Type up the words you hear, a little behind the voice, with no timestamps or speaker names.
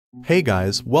Hey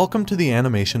guys, welcome to the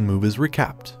Animation Movies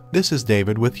Recapped. This is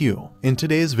David with you. In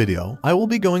today's video, I will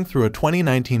be going through a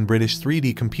 2019 British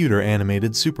 3D computer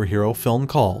animated superhero film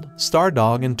called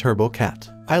StarDog and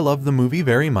TurboCat. I love the movie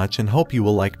very much and hope you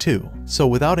will like too. So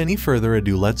without any further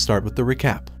ado, let's start with the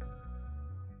recap.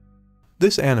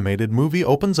 This animated movie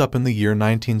opens up in the year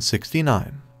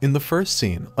 1969. In the first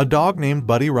scene, a dog named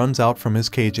Buddy runs out from his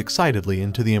cage excitedly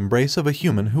into the embrace of a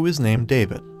human who is named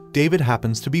David. David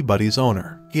happens to be Buddy's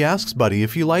owner. He asks Buddy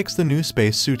if he likes the new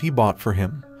space suit he bought for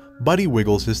him. Buddy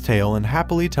wiggles his tail and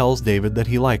happily tells David that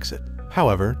he likes it.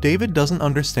 However, David doesn't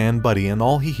understand Buddy and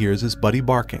all he hears is Buddy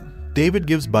barking. David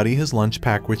gives Buddy his lunch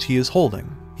pack which he is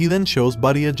holding. He then shows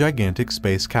Buddy a gigantic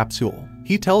space capsule.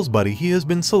 He tells Buddy he has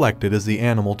been selected as the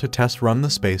animal to test run the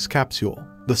space capsule.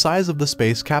 The size of the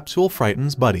space capsule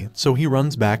frightens Buddy, so he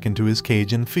runs back into his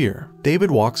cage in fear. David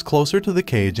walks closer to the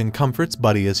cage and comforts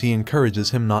Buddy as he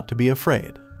encourages him not to be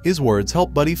afraid. His words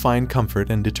help Buddy find comfort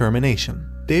and determination.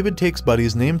 David takes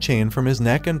Buddy's name chain from his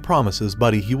neck and promises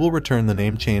Buddy he will return the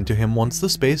name chain to him once the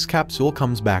space capsule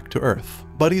comes back to Earth.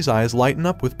 Buddy's eyes lighten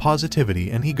up with positivity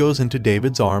and he goes into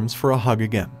David's arms for a hug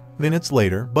again. Minutes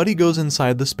later, Buddy goes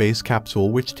inside the space capsule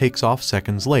which takes off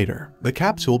seconds later. The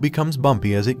capsule becomes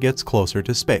bumpy as it gets closer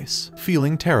to space.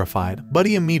 Feeling terrified,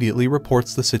 Buddy immediately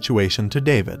reports the situation to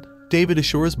David. David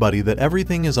assures Buddy that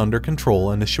everything is under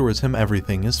control and assures him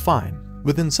everything is fine.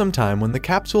 Within some time, when the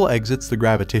capsule exits the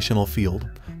gravitational field,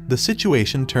 the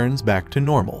situation turns back to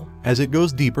normal. As it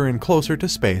goes deeper and closer to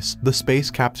space, the space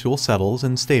capsule settles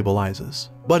and stabilizes.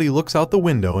 Buddy looks out the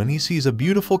window and he sees a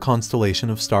beautiful constellation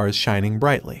of stars shining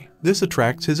brightly. This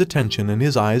attracts his attention and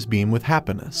his eyes beam with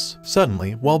happiness.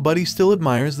 Suddenly, while Buddy still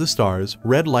admires the stars,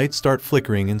 red lights start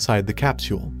flickering inside the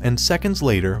capsule, and seconds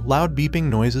later, loud beeping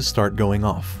noises start going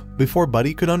off. Before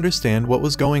Buddy could understand what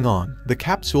was going on, the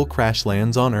capsule crash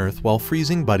lands on Earth while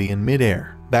freezing Buddy in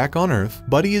mid-air. Back on Earth,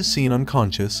 Buddy is seen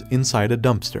unconscious inside a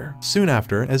dumpster. Soon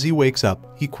after, as he wakes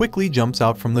up, he quickly jumps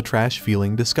out from the trash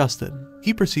feeling disgusted.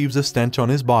 He perceives a stench on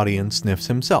his body and sniffs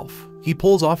himself. He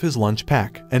pulls off his lunch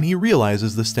pack, and he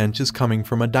realizes the stench is coming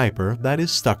from a diaper that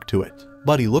is stuck to it.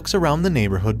 Buddy looks around the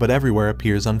neighborhood but everywhere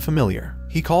appears unfamiliar.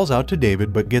 He calls out to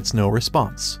David but gets no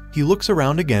response. He looks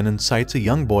around again and sights a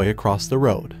young boy across the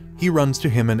road. He runs to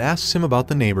him and asks him about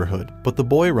the neighborhood, but the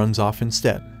boy runs off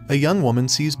instead. A young woman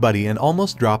sees Buddy and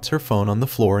almost drops her phone on the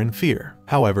floor in fear.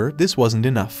 However, this wasn't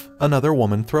enough. Another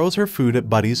woman throws her food at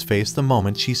Buddy's face the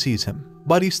moment she sees him.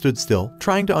 Buddy stood still,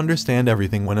 trying to understand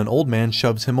everything when an old man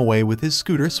shoves him away with his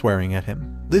scooter, swearing at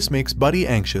him. This makes Buddy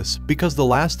anxious because the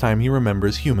last time he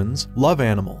remembers humans love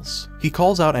animals. He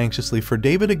calls out anxiously for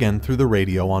David again through the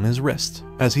radio on his wrist.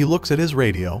 As he looks at his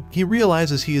radio, he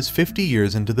realizes he is 50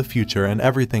 years into the future and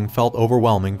everything felt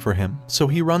overwhelming for him, so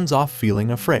he runs off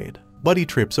feeling afraid. Buddy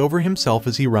trips over himself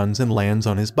as he runs and lands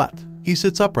on his butt. He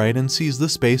sits upright and sees the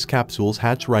space capsules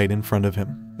hatch right in front of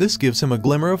him. This gives him a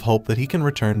glimmer of hope that he can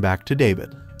return back to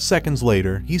David. Seconds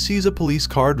later, he sees a police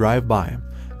car drive by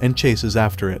and chases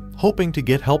after it, hoping to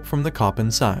get help from the cop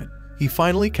inside. He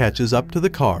finally catches up to the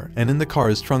car, and in the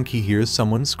car's trunk he hears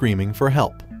someone screaming for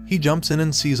help. He jumps in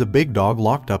and sees a big dog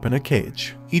locked up in a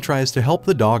cage. He tries to help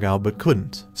the dog out but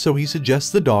couldn't, so he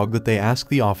suggests the dog that they ask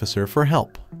the officer for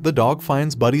help. The dog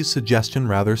finds Buddy's suggestion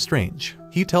rather strange.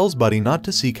 He tells Buddy not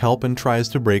to seek help and tries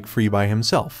to break free by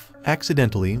himself.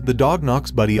 Accidentally, the dog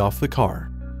knocks Buddy off the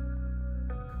car.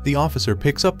 The officer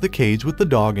picks up the cage with the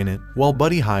dog in it, while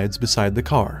Buddy hides beside the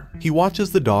car. He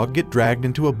watches the dog get dragged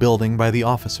into a building by the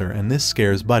officer and this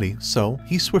scares Buddy, so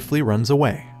he swiftly runs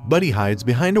away. Buddy hides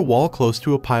behind a wall close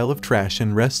to a pile of trash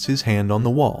and rests his hand on the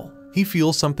wall. He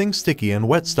feels something sticky and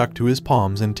wet stuck to his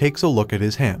palms and takes a look at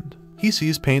his hand. He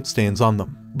sees paint stains on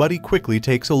them. Buddy quickly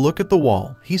takes a look at the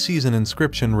wall. He sees an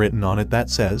inscription written on it that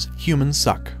says, "Humans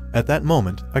suck." At that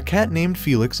moment, a cat named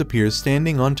Felix appears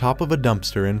standing on top of a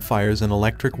dumpster and fires an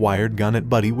electric wired gun at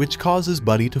Buddy, which causes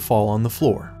Buddy to fall on the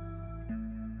floor.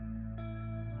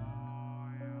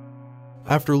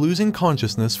 After losing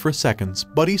consciousness for seconds,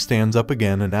 Buddy stands up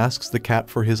again and asks the cat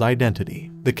for his identity.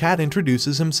 The cat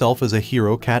introduces himself as a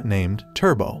hero cat named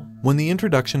Turbo. When the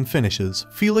introduction finishes,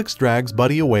 Felix drags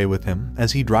Buddy away with him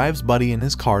as he drives Buddy in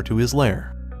his car to his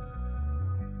lair.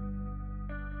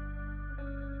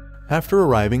 After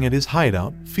arriving at his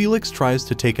hideout, Felix tries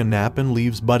to take a nap and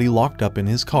leaves Buddy locked up in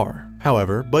his car.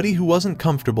 However, Buddy, who wasn't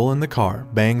comfortable in the car,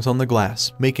 bangs on the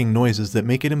glass, making noises that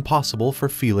make it impossible for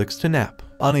Felix to nap.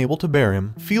 Unable to bear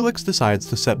him, Felix decides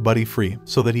to set Buddy free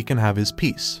so that he can have his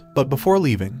peace. But before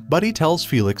leaving, Buddy tells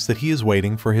Felix that he is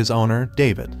waiting for his owner,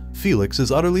 David. Felix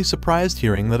is utterly surprised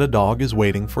hearing that a dog is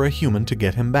waiting for a human to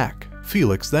get him back.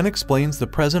 Felix then explains the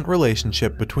present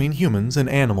relationship between humans and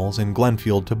animals in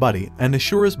Glenfield to Buddy and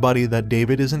assures Buddy that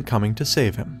David isn't coming to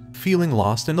save him. Feeling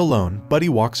lost and alone, Buddy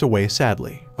walks away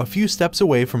sadly. A few steps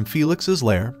away from Felix's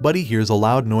lair, Buddy hears a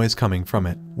loud noise coming from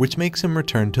it, which makes him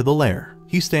return to the lair.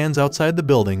 He stands outside the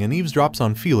building and eavesdrops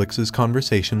on Felix's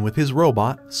conversation with his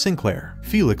robot, Sinclair.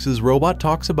 Felix's robot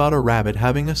talks about a rabbit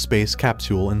having a space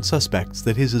capsule and suspects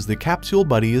that his is the capsule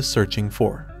Buddy is searching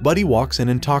for. Buddy walks in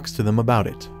and talks to them about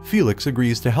it. Felix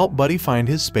agrees to help Buddy find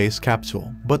his space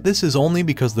capsule, but this is only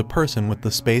because the person with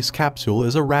the space capsule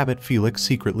is a rabbit Felix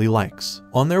secretly likes.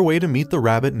 On their way to meet the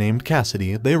rabbit named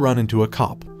Cassidy, they run into a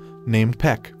cop named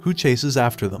Peck, who chases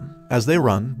after them. As they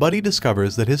run, Buddy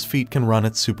discovers that his feet can run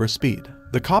at super speed.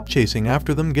 The cop chasing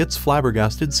after them gets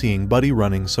flabbergasted seeing Buddy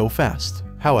running so fast.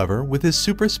 However, with his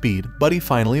super speed, Buddy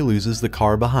finally loses the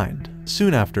car behind.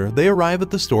 Soon after, they arrive at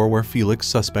the store where Felix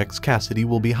suspects Cassidy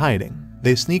will be hiding.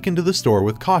 They sneak into the store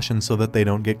with caution so that they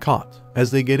don't get caught.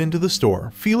 As they get into the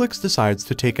store, Felix decides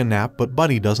to take a nap, but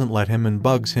Buddy doesn't let him and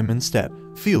bugs him instead.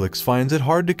 Felix finds it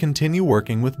hard to continue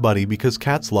working with Buddy because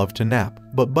cats love to nap,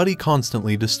 but Buddy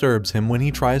constantly disturbs him when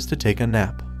he tries to take a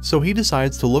nap. So he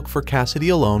decides to look for Cassidy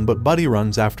alone, but Buddy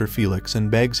runs after Felix and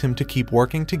begs him to keep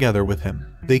working together with him.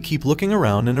 They keep looking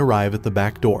around and arrive at the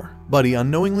back door. Buddy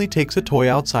unknowingly takes a toy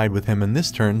outside with him and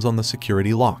this turns on the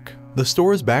security lock. The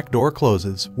store's back door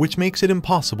closes, which makes it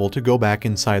impossible to go back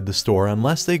inside the store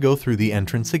unless they go through the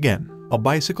entrance again. A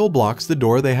bicycle blocks the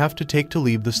door they have to take to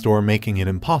leave the store, making it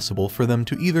impossible for them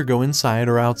to either go inside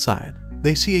or outside.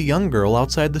 They see a young girl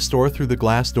outside the store through the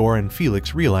glass door and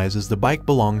Felix realizes the bike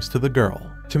belongs to the girl.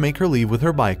 To make her leave with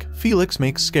her bike, Felix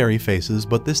makes scary faces,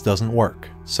 but this doesn't work.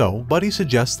 So, Buddy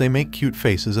suggests they make cute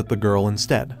faces at the girl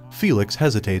instead. Felix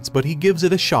hesitates, but he gives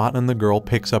it a shot and the girl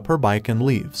picks up her bike and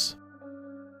leaves.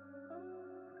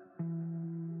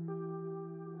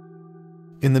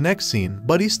 In the next scene,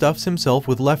 Buddy stuffs himself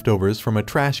with leftovers from a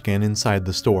trash can inside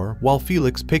the store, while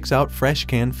Felix picks out fresh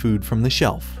canned food from the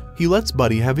shelf. He lets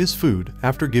Buddy have his food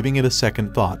after giving it a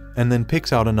second thought, and then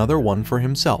picks out another one for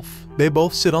himself. They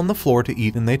both sit on the floor to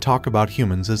eat and they talk about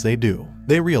humans as they do.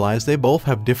 They realize they both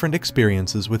have different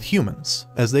experiences with humans.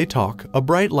 As they talk, a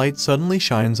bright light suddenly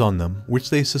shines on them, which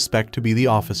they suspect to be the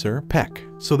officer, Peck.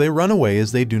 So they run away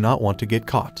as they do not want to get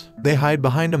caught. They hide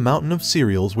behind a mountain of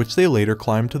cereals which they later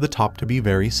climb to the top to be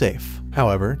very safe.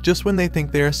 However, just when they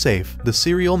think they are safe, the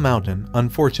cereal mountain,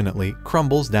 unfortunately,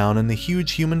 crumbles down and the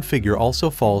huge human figure also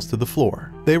falls to the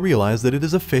floor. They realize that it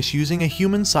is a fish using a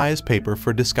human-sized paper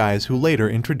for disguise who later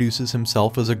introduces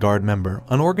himself as a guard member,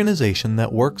 an organization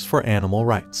that works for animal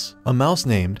rights. A mouse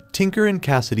named Tinker and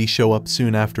Cassidy show up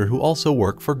soon after who also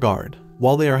work for guard.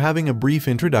 While they are having a brief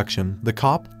introduction, the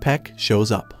cop, Peck,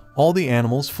 shows up. All the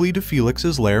animals flee to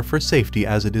Felix's lair for safety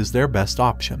as it is their best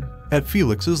option. At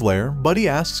Felix's lair, Buddy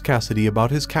asks Cassidy about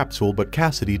his capsule, but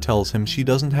Cassidy tells him she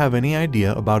doesn't have any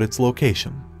idea about its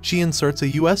location. She inserts a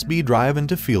USB drive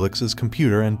into Felix's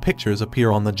computer and pictures appear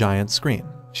on the giant screen.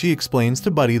 She explains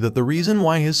to Buddy that the reason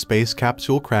why his space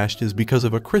capsule crashed is because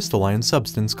of a crystalline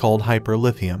substance called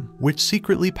hyperlithium, which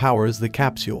secretly powers the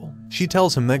capsule. She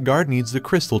tells him that Guard needs the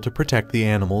crystal to protect the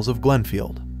animals of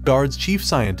Glenfield. Guard's chief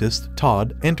scientist,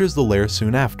 Todd, enters the lair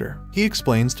soon after. He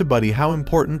explains to Buddy how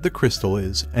important the crystal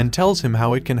is and tells him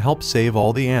how it can help save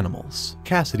all the animals.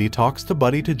 Cassidy talks to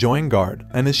Buddy to join Guard,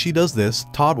 and as she does this,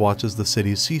 Todd watches the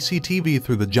city's CCTV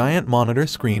through the giant monitor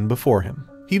screen before him.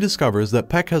 He discovers that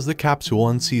Peck has the capsule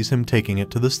and sees him taking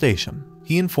it to the station.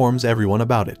 He informs everyone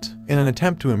about it. In an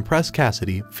attempt to impress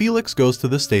Cassidy, Felix goes to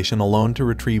the station alone to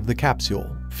retrieve the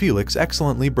capsule. Felix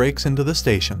excellently breaks into the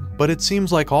station, but it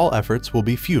seems like all efforts will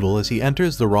be futile as he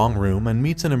enters the wrong room and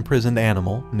meets an imprisoned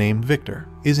animal named Victor.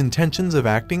 His intentions of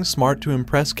acting smart to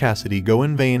impress Cassidy go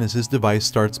in vain as his device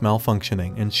starts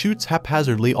malfunctioning and shoots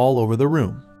haphazardly all over the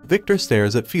room. Victor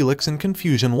stares at Felix in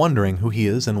confusion, wondering who he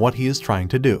is and what he is trying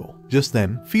to do. Just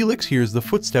then, Felix hears the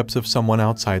footsteps of someone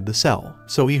outside the cell,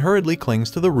 so he hurriedly clings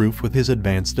to the roof with his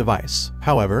advanced device.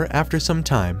 However, after some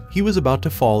time, he was about to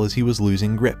fall as he was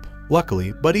losing grip.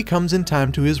 Luckily, Buddy comes in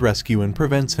time to his rescue and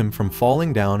prevents him from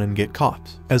falling down and get caught.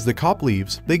 As the cop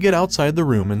leaves, they get outside the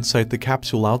room and sight the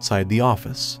capsule outside the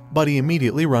office. Buddy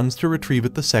immediately runs to retrieve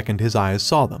it the second his eyes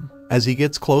saw them. As he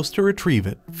gets close to retrieve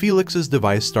it, Felix's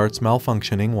device starts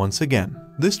malfunctioning once again.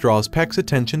 This draws Peck's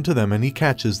attention to them and he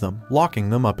catches them, locking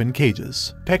them up in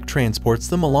cages. Peck transports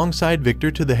them alongside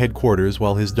Victor to the headquarters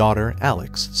while his daughter,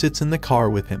 Alex, sits in the car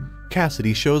with him.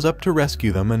 Cassidy shows up to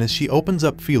rescue them, and as she opens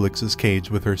up Felix's cage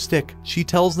with her stick, she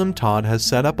tells them Todd has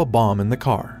set up a bomb in the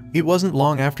car. It wasn't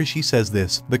long after she says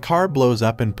this, the car blows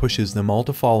up and pushes them all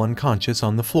to fall unconscious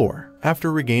on the floor.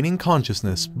 After regaining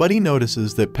consciousness, Buddy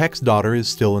notices that Peck's daughter is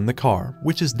still in the car,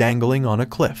 which is dangling on a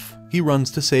cliff. He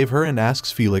runs to save her and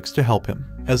asks Felix to help him.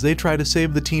 As they try to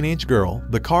save the teenage girl,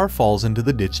 the car falls into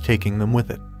the ditch, taking them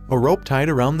with it. A rope tied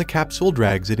around the capsule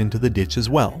drags it into the ditch as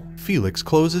well. Felix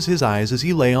closes his eyes as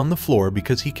he lay on the floor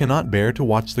because he cannot bear to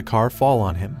watch the car fall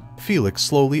on him. Felix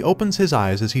slowly opens his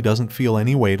eyes as he doesn't feel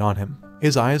any weight on him.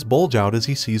 His eyes bulge out as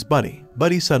he sees Buddy.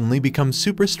 Buddy suddenly becomes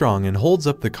super strong and holds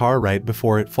up the car right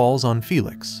before it falls on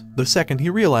Felix. The second he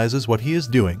realizes what he is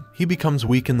doing, he becomes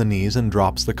weak in the knees and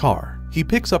drops the car. He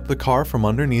picks up the car from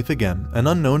underneath again, and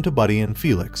unknown to Buddy and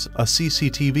Felix, a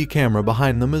CCTV camera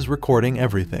behind them is recording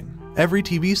everything. Every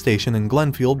TV station in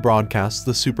Glenfield broadcasts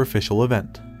the superficial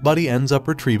event. Buddy ends up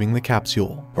retrieving the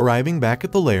capsule. Arriving back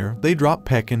at the lair, they drop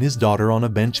Peck and his daughter on a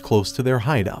bench close to their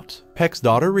hideout. Peck's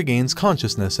daughter regains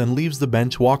consciousness and leaves the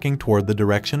bench, walking toward the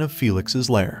direction of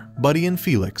Felix's lair. Buddy and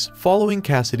Felix, following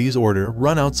Cassidy's order,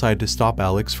 run outside to stop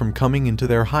Alex from coming into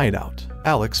their hideout.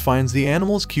 Alex finds the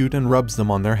animals cute and rubs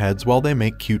them on their heads while they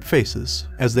make cute faces.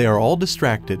 As they are all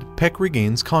distracted, Peck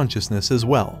regains consciousness as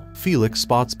well. Felix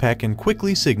spots Peck and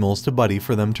quickly signals to Buddy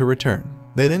for them to return.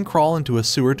 They then crawl into a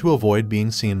sewer to avoid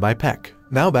being seen by Peck.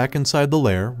 Now back inside the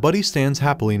lair, Buddy stands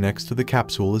happily next to the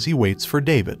capsule as he waits for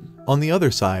David. On the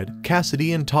other side,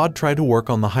 Cassidy and Todd try to work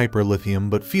on the hyperlithium,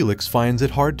 but Felix finds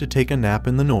it hard to take a nap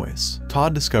in the noise.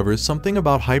 Todd discovers something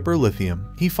about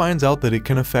hyperlithium. He finds out that it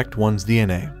can affect one's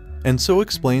DNA, and so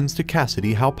explains to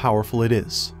Cassidy how powerful it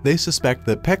is. They suspect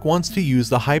that Peck wants to use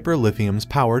the hyperlithium's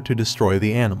power to destroy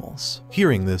the animals.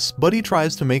 Hearing this, Buddy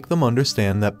tries to make them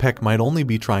understand that Peck might only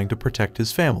be trying to protect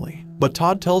his family. But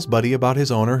Todd tells Buddy about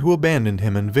his owner who abandoned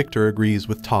him, and Victor agrees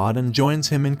with Todd and joins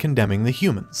him in condemning the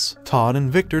humans. Todd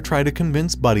and Victor try to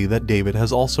convince Buddy that David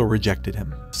has also rejected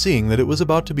him. Seeing that it was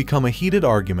about to become a heated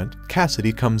argument,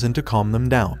 Cassidy comes in to calm them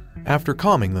down. After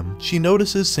calming them, she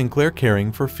notices Sinclair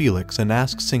caring for Felix and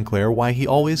asks Sinclair why he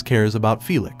always cares about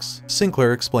Felix.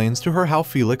 Sinclair explains to her how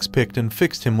Felix picked and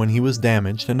fixed him when he was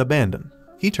damaged and abandoned.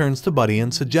 He turns to Buddy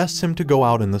and suggests him to go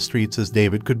out in the streets as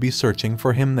David could be searching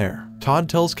for him there. Todd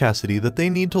tells Cassidy that they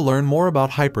need to learn more about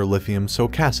hyperlithium, so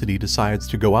Cassidy decides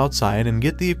to go outside and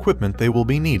get the equipment they will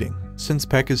be needing. Since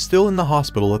Peck is still in the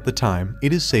hospital at the time,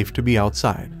 it is safe to be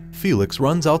outside. Felix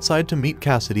runs outside to meet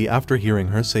Cassidy after hearing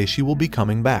her say she will be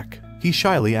coming back. He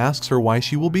shyly asks her why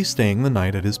she will be staying the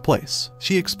night at his place.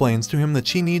 She explains to him that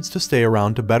she needs to stay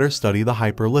around to better study the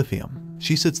hyperlithium.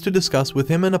 She sits to discuss with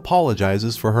him and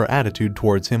apologizes for her attitude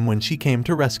towards him when she came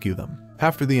to rescue them.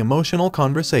 After the emotional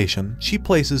conversation, she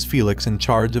places Felix in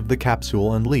charge of the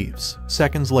capsule and leaves.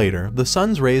 Seconds later, the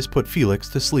sun's rays put Felix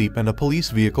to sleep and a police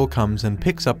vehicle comes and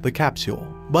picks up the capsule.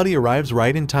 Buddy arrives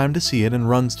right in time to see it and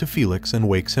runs to Felix and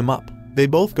wakes him up. They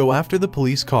both go after the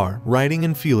police car, riding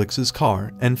in Felix's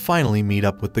car, and finally meet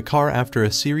up with the car after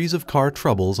a series of car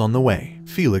troubles on the way.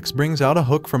 Felix brings out a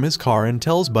hook from his car and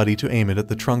tells Buddy to aim it at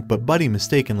the trunk, but Buddy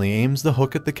mistakenly aims the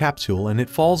hook at the capsule and it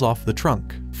falls off the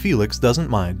trunk. Felix doesn't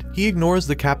mind. He ignores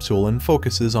the capsule and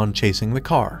focuses on chasing the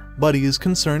car. Buddy is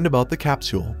concerned about the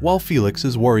capsule, while Felix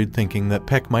is worried, thinking that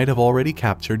Peck might have already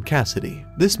captured Cassidy.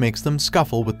 This makes them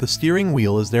scuffle with the steering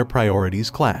wheel as their priorities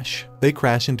clash. They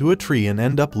crash into a tree and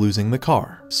end up losing the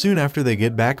car. Soon after they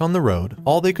get back on the road,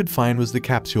 all they could find was the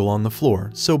capsule on the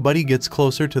floor, so Buddy gets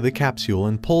closer to the capsule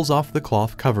and pulls off the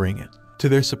cloth covering it. To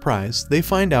their surprise, they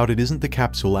find out it isn't the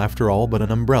capsule after all but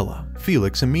an umbrella.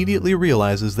 Felix immediately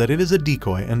realizes that it is a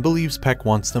decoy and believes Peck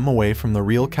wants them away from the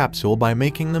real capsule by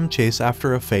making them chase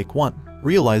after a fake one.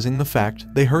 Realizing the fact,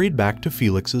 they hurried back to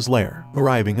Felix's lair.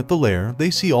 Arriving at the lair,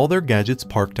 they see all their gadgets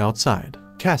parked outside.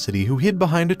 Cassidy, who hid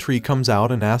behind a tree, comes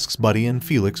out and asks Buddy and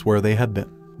Felix where they had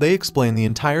been. They explain the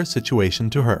entire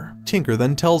situation to her. Tinker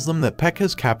then tells them that Peck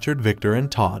has captured Victor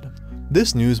and Todd.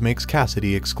 This news makes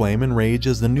Cassidy exclaim in rage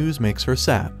as the news makes her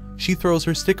sad. She throws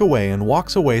her stick away and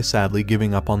walks away, sadly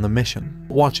giving up on the mission.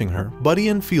 Watching her, Buddy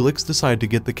and Felix decide to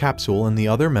get the capsule and the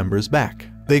other members back.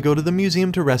 They go to the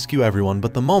museum to rescue everyone,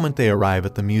 but the moment they arrive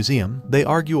at the museum, they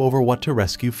argue over what to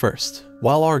rescue first.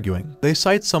 While arguing, they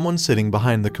sight someone sitting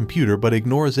behind the computer but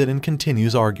ignores it and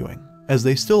continues arguing. As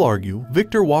they still argue,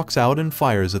 Victor walks out and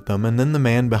fires at them, and then the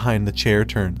man behind the chair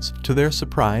turns. To their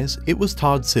surprise, it was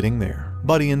Todd sitting there.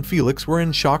 Buddy and Felix were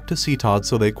in shock to see Todd,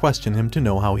 so they question him to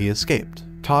know how he escaped.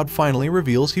 Todd finally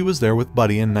reveals he was there with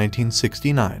Buddy in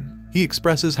 1969. He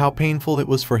expresses how painful it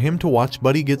was for him to watch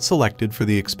Buddy get selected for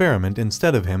the experiment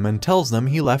instead of him, and tells them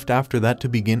he left after that to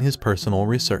begin his personal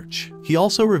research. He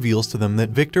also reveals to them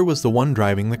that Victor was the one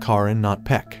driving the car and not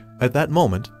Peck. At that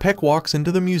moment, Peck walks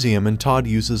into the museum and Todd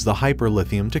uses the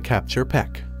hyperlithium to capture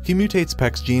Peck. He mutates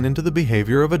Peck's gene into the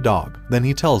behavior of a dog, then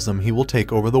he tells them he will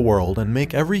take over the world and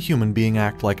make every human being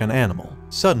act like an animal.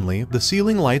 Suddenly, the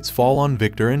ceiling lights fall on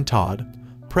Victor and Todd,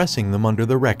 pressing them under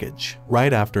the wreckage.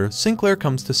 Right after, Sinclair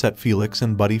comes to set Felix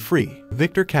and Buddy free.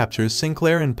 Victor captures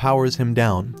Sinclair and powers him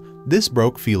down. This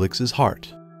broke Felix's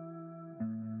heart.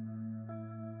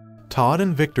 Todd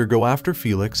and Victor go after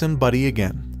Felix and Buddy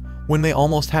again. When they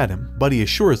almost had him, Buddy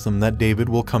assures them that David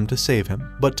will come to save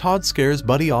him, but Todd scares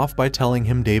Buddy off by telling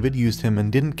him David used him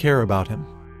and didn't care about him.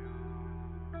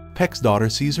 Peck's daughter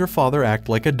sees her father act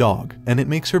like a dog, and it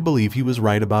makes her believe he was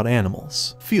right about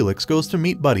animals. Felix goes to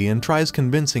meet Buddy and tries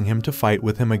convincing him to fight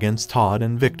with him against Todd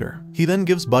and Victor. He then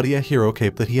gives Buddy a hero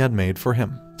cape that he had made for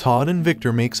him. Todd and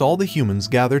Victor makes all the humans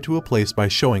gather to a place by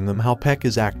showing them how Peck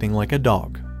is acting like a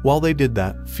dog. While they did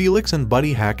that, Felix and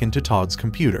Buddy hack into Todd's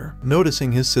computer.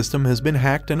 Noticing his system has been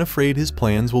hacked and afraid his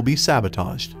plans will be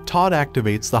sabotaged, Todd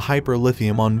activates the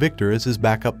hyper-lithium on Victor as his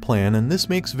backup plan, and this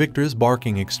makes Victor's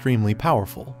barking extremely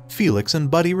powerful. Felix and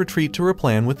Buddy retreat to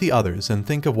replan with the others and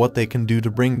think of what they can do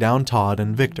to bring down Todd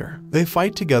and Victor. They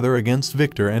fight together against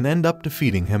Victor and end up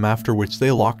defeating him, after which they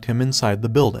locked him inside the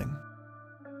building.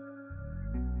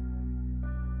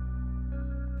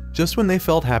 Just when they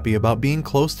felt happy about being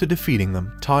close to defeating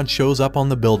them, Todd shows up on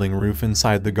the building roof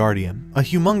inside the Guardian, a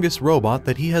humongous robot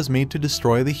that he has made to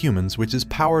destroy the humans, which is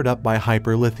powered up by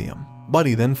hyper-lithium.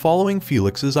 Buddy then, following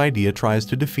Felix's idea, tries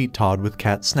to defeat Todd with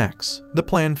cat snacks. The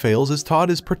plan fails as Todd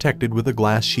is protected with a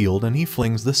glass shield and he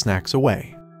flings the snacks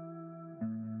away.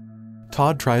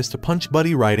 Todd tries to punch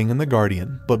Buddy riding in the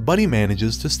Guardian, but Buddy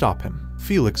manages to stop him.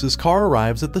 Felix's car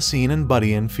arrives at the scene and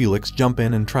Buddy and Felix jump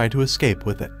in and try to escape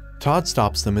with it. Todd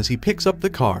stops them as he picks up the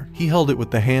car. He held it with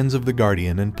the hands of the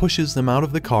Guardian and pushes them out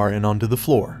of the car and onto the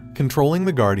floor. Controlling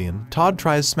the Guardian, Todd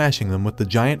tries smashing them with the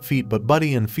giant feet, but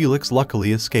Buddy and Felix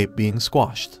luckily escape being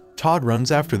squashed. Todd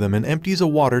runs after them and empties a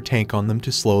water tank on them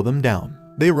to slow them down.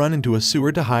 They run into a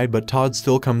sewer to hide, but Todd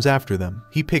still comes after them.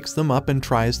 He picks them up and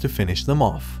tries to finish them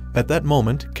off. At that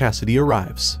moment, Cassidy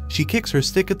arrives. She kicks her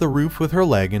stick at the roof with her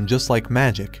leg, and just like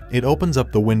magic, it opens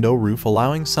up the window roof,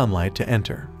 allowing sunlight to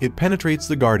enter. It penetrates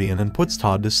the Guardian and puts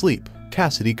Todd to sleep.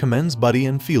 Cassidy commends Buddy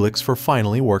and Felix for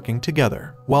finally working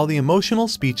together. While the emotional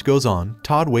speech goes on,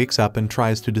 Todd wakes up and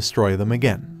tries to destroy them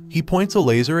again. He points a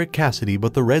laser at Cassidy,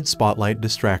 but the red spotlight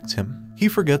distracts him. He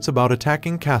forgets about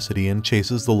attacking Cassidy and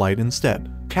chases the light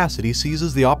instead. Cassidy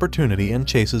seizes the opportunity and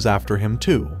chases after him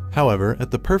too. However,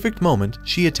 at the perfect moment,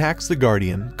 she attacks the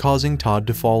Guardian, causing Todd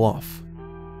to fall off.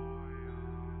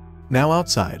 Now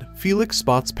outside, Felix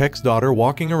spots Peck's daughter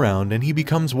walking around and he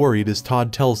becomes worried as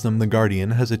Todd tells them the Guardian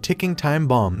has a ticking time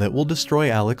bomb that will destroy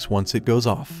Alex once it goes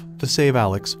off. To save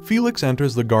Alex, Felix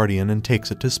enters the Guardian and takes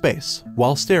it to space.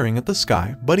 While staring at the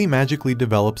sky, Buddy magically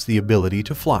develops the ability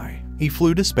to fly. He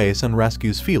flew to space and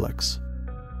rescues Felix.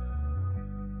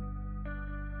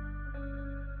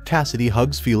 Cassidy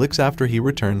hugs Felix after he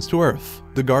returns to Earth.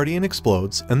 The Guardian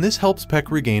explodes, and this helps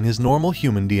Peck regain his normal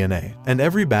human DNA, and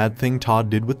every bad thing Todd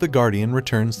did with the Guardian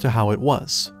returns to how it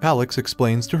was. Alex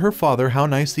explains to her father how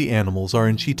nice the animals are,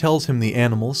 and she tells him the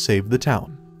animals saved the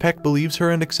town. Peck believes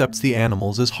her and accepts the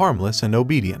animals as harmless and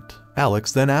obedient.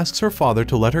 Alex then asks her father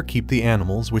to let her keep the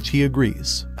animals, which he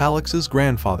agrees. Alex's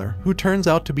grandfather, who turns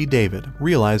out to be David,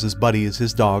 realizes Buddy is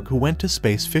his dog who went to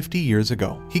space 50 years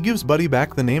ago. He gives Buddy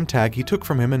back the name tag he took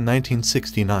from him in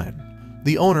 1969.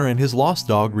 The owner and his lost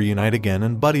dog reunite again,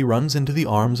 and Buddy runs into the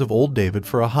arms of old David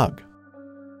for a hug.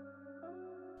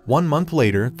 1 month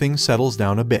later, things settles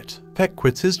down a bit. Peck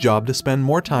quits his job to spend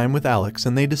more time with Alex,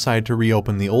 and they decide to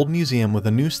reopen the old museum with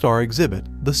a new star exhibit,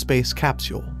 the space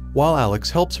capsule. While Alex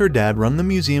helps her dad run the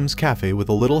museum's cafe with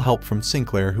a little help from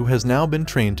Sinclair, who has now been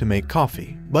trained to make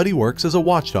coffee. Buddy works as a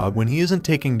watchdog when he isn't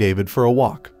taking David for a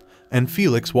walk, and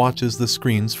Felix watches the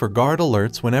screens for guard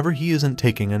alerts whenever he isn't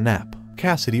taking a nap.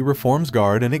 Cassidy reforms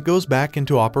guard and it goes back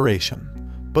into operation.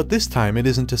 But this time it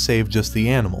isn't to save just the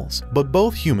animals, but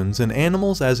both humans and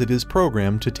animals, as it is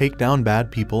programmed to take down bad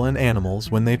people and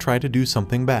animals when they try to do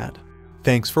something bad.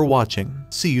 Thanks for watching.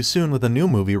 See you soon with a new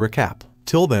movie recap.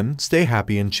 Till then, stay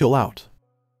happy and chill out.